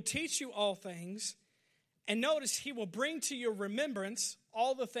 he will teach you all things. And notice, he will bring to your remembrance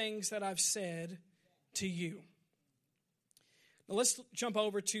all the things that I've said to you. Now let's jump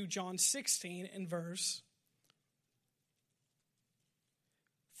over to John 16 and verse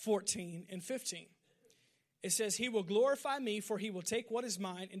 14 and 15. It says, he will glorify me, for he will take what is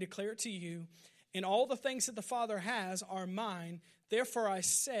mine and declare it to you. And all the things that the Father has are mine. Therefore I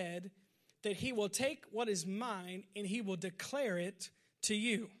said that he will take what is mine and he will declare it to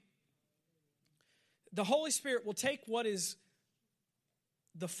you. The Holy Spirit will take what is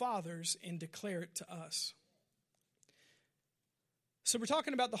the Father's and declare it to us. So we're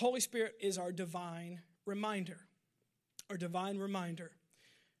talking about the Holy Spirit is our divine reminder. Our divine reminder.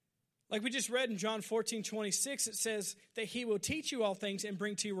 Like we just read in John 14:26, it says that he will teach you all things and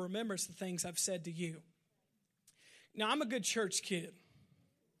bring to your remembrance the things I've said to you. Now, I'm a good church kid.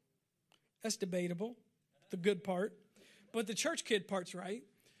 That's debatable, the good part. But the church kid part's right.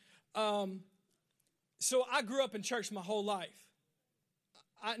 So I grew up in church my whole life.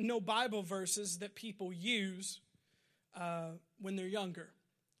 I know Bible verses that people use when they're younger.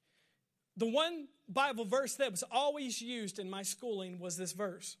 The one Bible verse that was always used in my schooling was this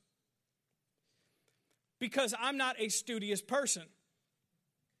verse. Because I'm not a studious person.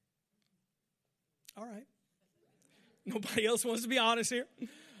 All right. Nobody else wants to be honest here.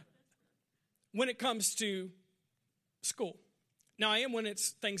 When it comes to school. Now, I am when it's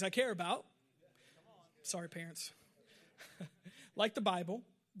things I care about. Sorry, parents. Like the Bible.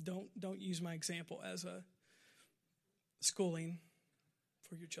 Don't use my example as a schooling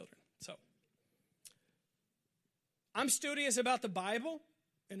for your children. So, I'm studious about the Bible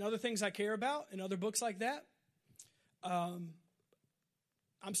and other things I care about and other books like that. I'm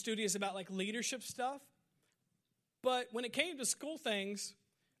studious about like leadership stuff. But when it came to school things,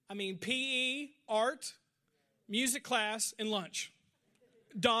 I mean, PE, art, music class, and lunch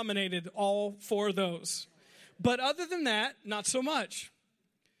dominated all four of those. But other than that, not so much.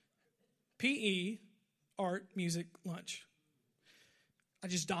 PE, art, music, lunch. I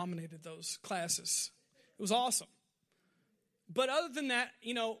just dominated those classes. It was awesome. But other than that,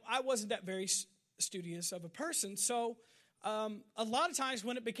 I wasn't that very studious of a person. So a lot of times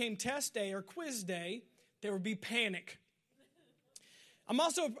when it became test day or quiz day, there would be panic. I'm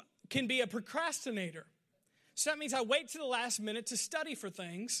also can be a procrastinator. So that means I wait to the last minute to study for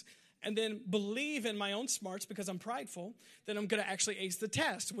things and then believe in my own smarts because I'm prideful that I'm going to actually ace the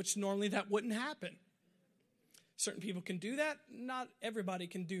test, which normally that wouldn't happen. Certain people can do that. Not everybody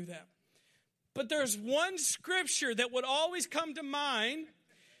can do that. But there's one scripture that would always come to mind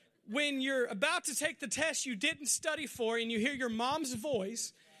when you're about to take the test you didn't study for and you hear your mom's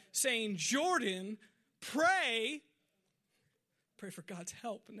voice saying, Jordan, pray for God's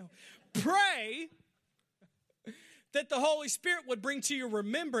help. No, pray that the Holy Spirit would bring to your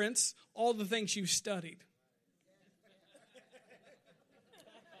remembrance all the things you've studied.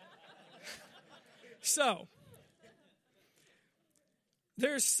 So,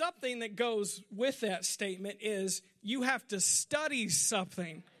 there's something that goes with that statement is you have to study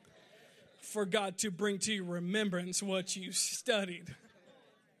something for God to bring to your remembrance what you studied.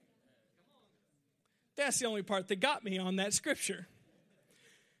 That's the only part that got me on that scripture.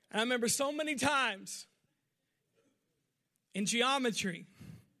 And I remember so many times in geometry,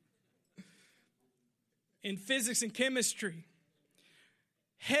 in physics and chemistry,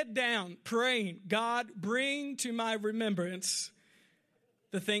 head down, praying, God, bring to my remembrance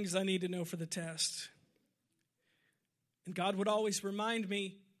the things I need to know for the test. And God would always remind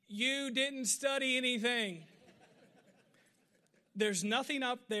me, you didn't study anything. There's nothing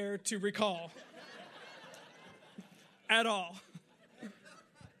up there to recall at all.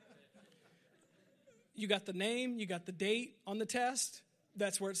 You got the name, you got the date on the test.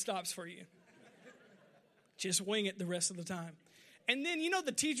 That's where it stops for you. Just wing it the rest of the time. And then,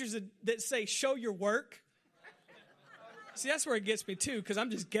 the teachers that say, show your work. See, that's where it gets me, too, because I'm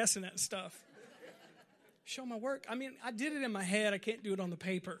just guessing at stuff. Show my work. I mean, I did it in my head. I can't do it on the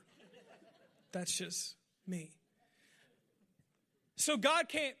paper. That's just me. So God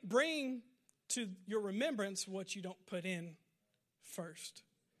can't bring to your remembrance what you don't put in first.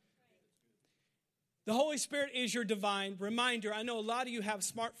 The Holy Spirit is your divine reminder. I know a lot of you have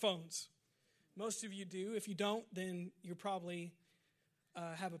smartphones. Most of you do. If you don't, then you probably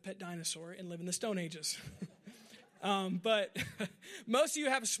have a pet dinosaur and live in the Stone Ages. But most of you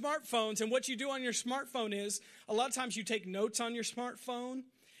have smartphones, and what you do on your smartphone is a lot of times you take notes on your smartphone,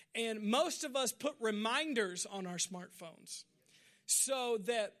 and most of us put reminders on our smartphones so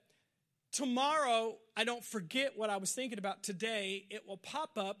that tomorrow I don't forget what I was thinking about today. It will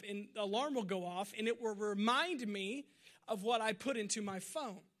pop up, and the alarm will go off, and it will remind me of what I put into my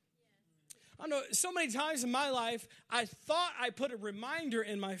phone. I know so many times in my life, I thought I put a reminder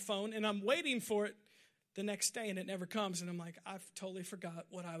in my phone, and I'm waiting for it the next day, and it never comes, and I'm like, I've totally forgot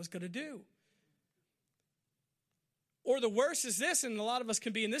what I was going to do. Or the worst is this, and a lot of us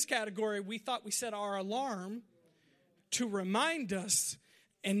can be in this category, we thought we set our alarm to remind us,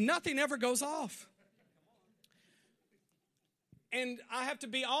 and nothing ever goes off. And I have to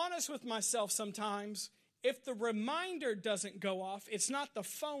be honest with myself sometimes. If the reminder doesn't go off, it's not the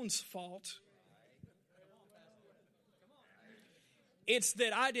phone's fault. It's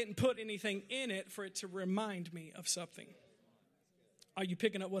that I didn't put anything in it for it to remind me of something. Are you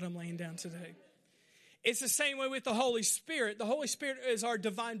picking up what I'm laying down today? It's the same way with the Holy Spirit. The Holy Spirit is our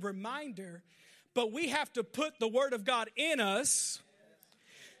divine reminder, but we have to put the Word of God in us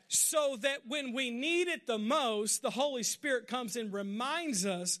so that when we need it the most, the Holy Spirit comes and reminds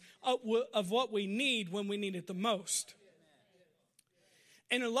us of what we need when we need it the most.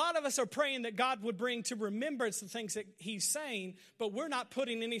 And a lot of us are praying that God would bring to remembrance the things that He's saying, but we're not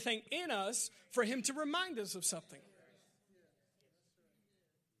putting anything in us for Him to remind us of something.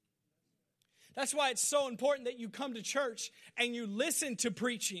 That's why it's so important that you come to church and you listen to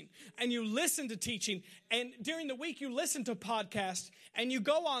preaching and you listen to teaching. And during the week, you listen to podcasts and you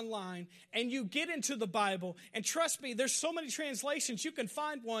go online and you get into the Bible. And trust me, there's so many translations. You can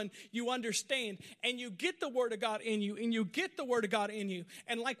find one you understand and you get the Word of God in you and you get the Word of God in you.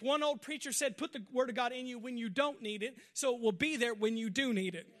 And like one old preacher said, put the Word of God in you when you don't need it, so it will be there when you do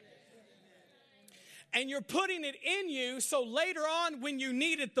need it. And you're putting it in you, so later on when you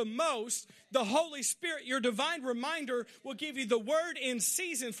need it the most, the Holy Spirit, your divine reminder, will give you the word in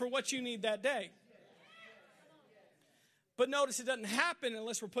season for what you need that day. But notice it doesn't happen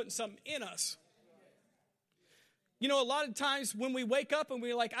unless we're putting something in us. You know, a lot of times when we wake up and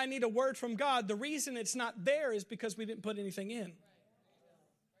we're like, I need a word from God, the reason it's not there is because we didn't put anything in.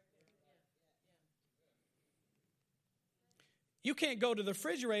 You can't go to the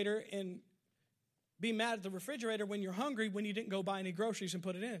refrigerator and be mad at the refrigerator when you're hungry when you didn't go buy any groceries and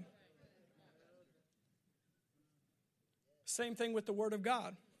put it in. Same thing with the Word of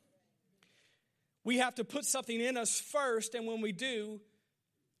God. We have to put something in us first, and when we do,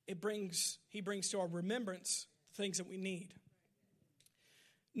 He brings to our remembrance the things that we need.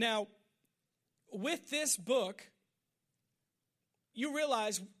 Now, with this book, you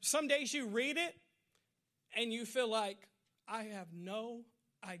realize some days you read it and you feel like, I have no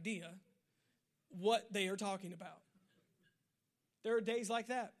idea what they are talking about. There are days like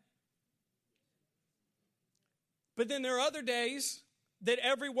that. But then there are other days that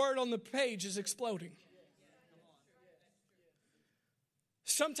every word on the page is exploding.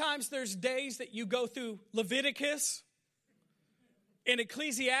 Sometimes there's days that you go through Leviticus and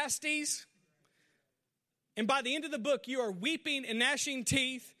Ecclesiastes, and by the end of the book, you are weeping and gnashing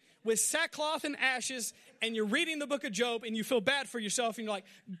teeth with sackcloth and ashes, and you're reading the book of Job, and you feel bad for yourself, and you're like,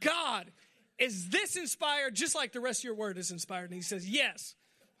 God, is this inspired just like the rest of your word is inspired? And he says, yes.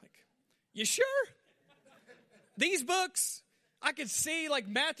 Like, you sure? These books, I could see like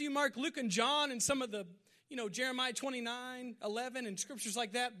Matthew, Mark, Luke, and John, and some of the, Jeremiah 29:11 and scriptures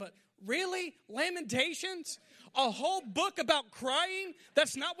like that. But really? Lamentations? A whole book about crying?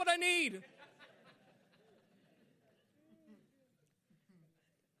 That's not what I need.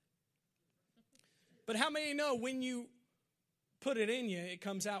 But how many know when you put it in you, it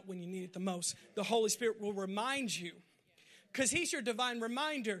comes out when you need it the most? The Holy Spirit will remind you because He's your divine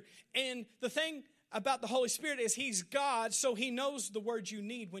reminder. And the thing about the Holy Spirit is He's God, so He knows the words you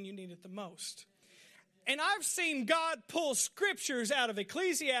need when you need it the most. And I've seen God pull scriptures out of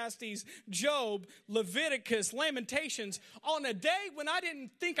Ecclesiastes, Job, Leviticus, Lamentations on a day when I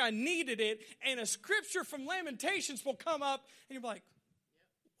didn't think I needed it, and a scripture from Lamentations will come up, and you're like,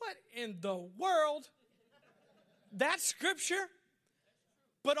 what in the world? That's scripture?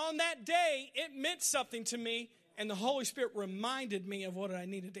 But on that day, it meant something to me, and the Holy Spirit reminded me of what I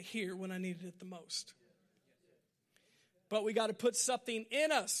needed to hear when I needed it the most. But we got to put something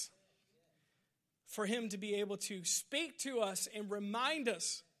in us for Him to be able to speak to us and remind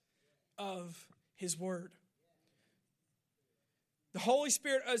us of His word. The Holy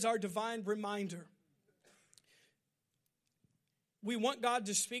Spirit is our divine reminder. We want God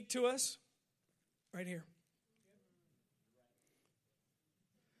to speak to us right here.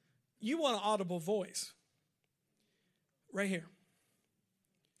 You want an audible voice right here.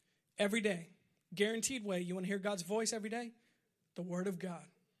 Every day. Guaranteed way. You want to hear God's voice every day? The Word of God.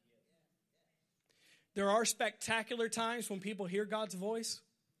 There are spectacular times when people hear God's voice.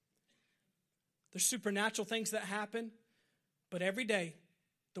 There's supernatural things that happen. But every day,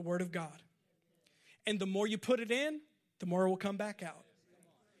 the Word of God. And the more you put it in, the more it will come back out.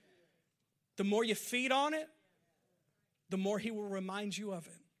 The more you feed on it, the more He will remind you of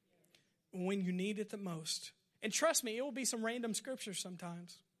it when you need it the most. And trust me, it will be some random scriptures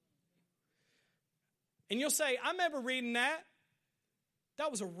sometimes. And you'll say, I remember reading that. That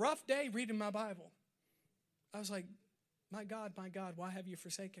was a rough day reading my Bible. I was like, my God, why have you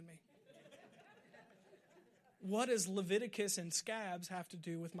forsaken me? What does Leviticus and scabs have to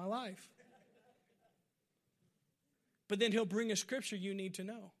do with my life? But then He'll bring a scripture you need to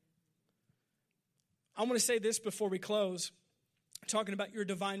know. I want to say this before we close, talking about your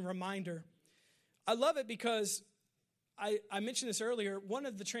divine reminder. I love it because I mentioned this earlier. One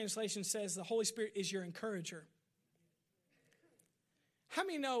of the translations says the Holy Spirit is your encourager. How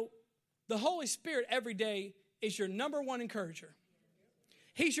many know the Holy Spirit every day is your number one encourager?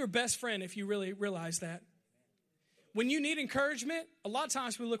 He's your best friend if you really realize that. When you need encouragement, a lot of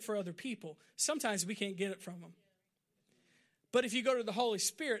times we look for other people. Sometimes we can't get it from them. But if you go to the Holy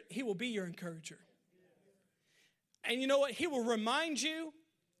Spirit, He will be your encourager. And you know what? He will remind you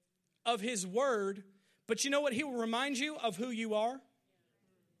of His word. But you know what? He will remind you of who you are.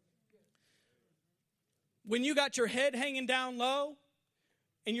 When you got your head hanging down low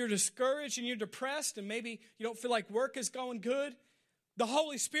and you're discouraged and you're depressed and maybe you don't feel like work is going good, the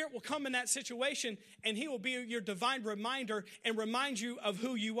Holy Spirit will come in that situation and he will be your divine reminder and remind you of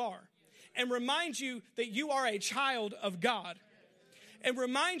who you are and remind you that you are a child of God and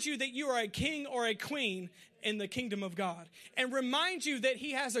remind you that you are a king or a queen in the kingdom of God and remind you that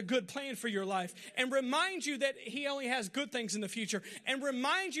he has a good plan for your life and remind you that he only has good things in the future and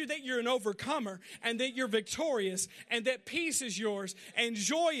remind you that you're an overcomer and that you're victorious and that peace is yours and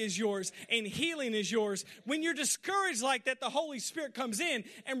joy is yours and healing is yours. When you're discouraged like that, the Holy Spirit comes in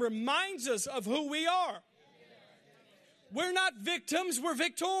and reminds us of who we are. We're not victims, we're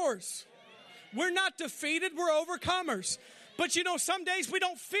victors. We're not defeated, we're overcomers. But you know, some days we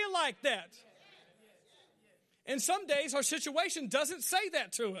don't feel like that. And some days our situation doesn't say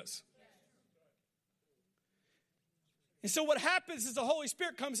that to us. And so what happens is the Holy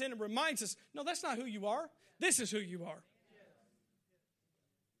Spirit comes in and reminds us, no, that's not who you are. This is who you are.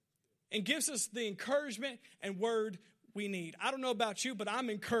 And gives us the encouragement and word we need. I don't know about you, but I'm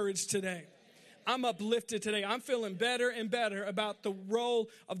encouraged today. I'm uplifted today. I'm feeling better and better about the role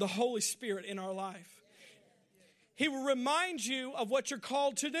of the Holy Spirit in our life. He will remind you of what you're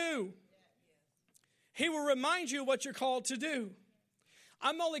called to do. He will remind you of what you're called to do.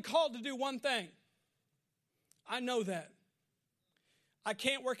 I'm only called to do one thing. I know that. I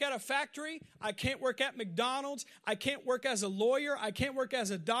can't work at a factory. I can't work at McDonald's. I can't work as a lawyer. I can't work as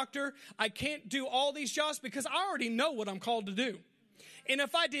a doctor. I can't do all these jobs because I already know what I'm called to do. And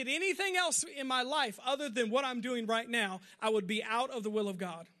if I did anything else in my life other than what I'm doing right now, I would be out of the will of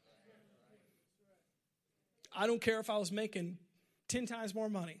God. I don't care if I was making 10 times more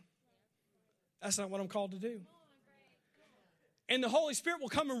money. That's not what I'm called to do. And the Holy Spirit will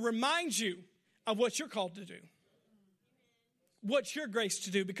come and remind you of what you're called to do. What's your grace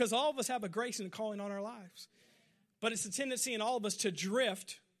to do? Because all of us have a grace and a calling on our lives. But it's a tendency in all of us to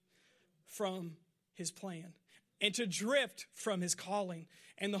drift from his plan and to drift from his calling.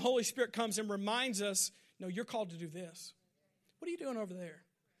 And the Holy Spirit comes and reminds us, no, you're called to do this. What are you doing over there?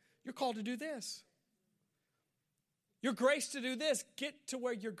 You're called to do this. You're graced to do this. Get to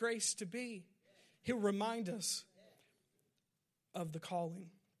where you're graced to be. He'll remind us of the calling.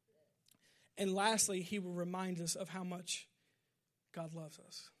 And lastly, he will remind us of how much God loves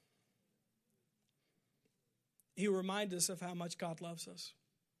us. He will remind us of how much God loves us.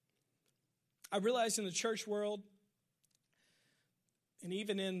 I realize in the church world, and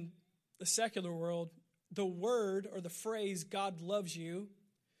even in the secular world, the word or the phrase, God loves you,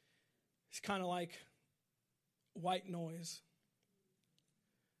 is kind of like white noise.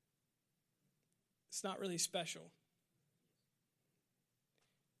 It's not really special.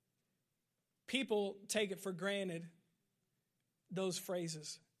 People take it for granted, those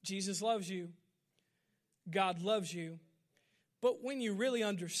phrases. Jesus loves you. God loves you. But when you really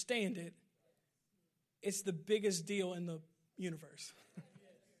understand it, it's the biggest deal in the universe.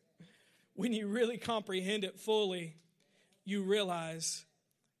 When you really comprehend it fully, you realize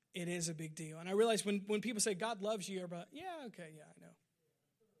it is a big deal. And I realize when people say God loves you, everybody, yeah, okay, yeah, I know.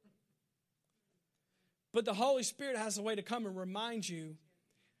 But the Holy Spirit has a way to come and remind you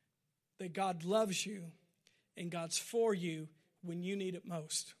that God loves you and God's for you when you need it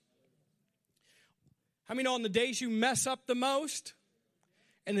most. How many know on the days you mess up the most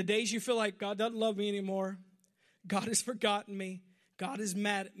and the days you feel like God doesn't love me anymore, God has forgotten me, God is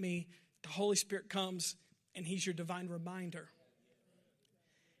mad at me, the Holy Spirit comes and he's your divine reminder.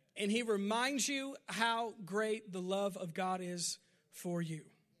 And he reminds you how great the love of God is for you.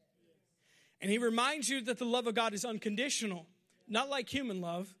 And he reminds you that the love of God is unconditional. Not like human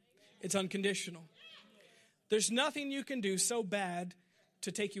love, it's unconditional. There's nothing you can do so bad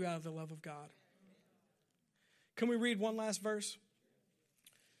to take you out of the love of God. Can we read one last verse?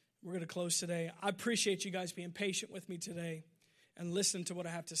 We're going to close today. I appreciate you guys being patient with me today and listen to what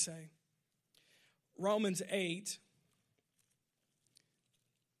I have to say. Romans 8.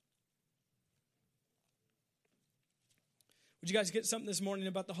 Would you guys get something this morning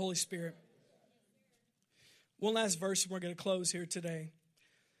about the Holy Spirit? One last verse and we're going to close here today.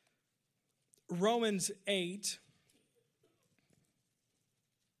 Romans 8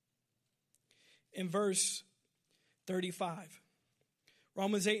 in verse 35.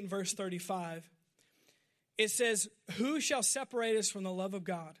 Romans 8 and verse 35. It says, who shall separate us from the love of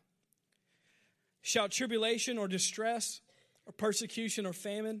God? Shall tribulation or distress or persecution or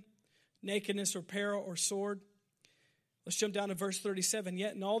famine, nakedness or peril or sword? Let's jump down to verse 37.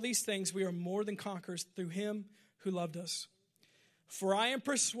 Yet in all these things we are more than conquerors through him who loved us. For I am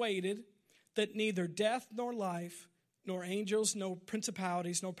persuaded that neither death nor life, nor angels, nor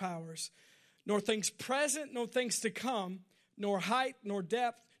principalities, nor powers, nor things present, nor things to come, nor height, nor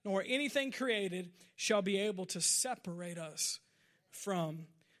depth, nor anything created shall be able to separate us from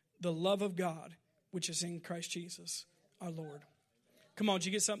the love of God, which is in Christ Jesus, our Lord. Come on, did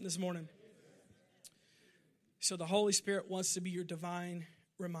you get something this morning? So the Holy Spirit wants to be your divine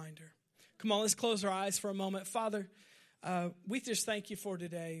reminder. Come on, let's close our eyes for a moment. Father, we just thank you for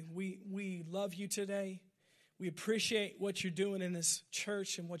today. We love you today. We appreciate what you're doing in this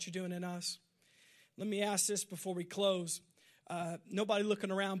church and what you're doing in us. Let me ask this before we close. Nobody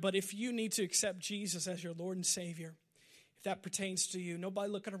looking around, but if you need to accept Jesus as your Lord and Savior, if that pertains to you,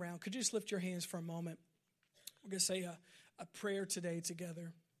 nobody looking around, could you just lift your hands for a moment? We're going to say a prayer today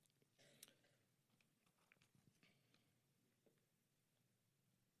together.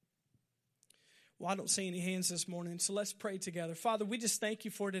 Well, I don't see any hands this morning, so let's pray together. Father, we just thank you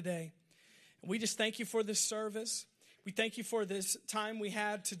for today. We just thank you for this service. We thank you for this time we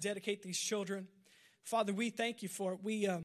had to dedicate these children. Father, we thank you for it.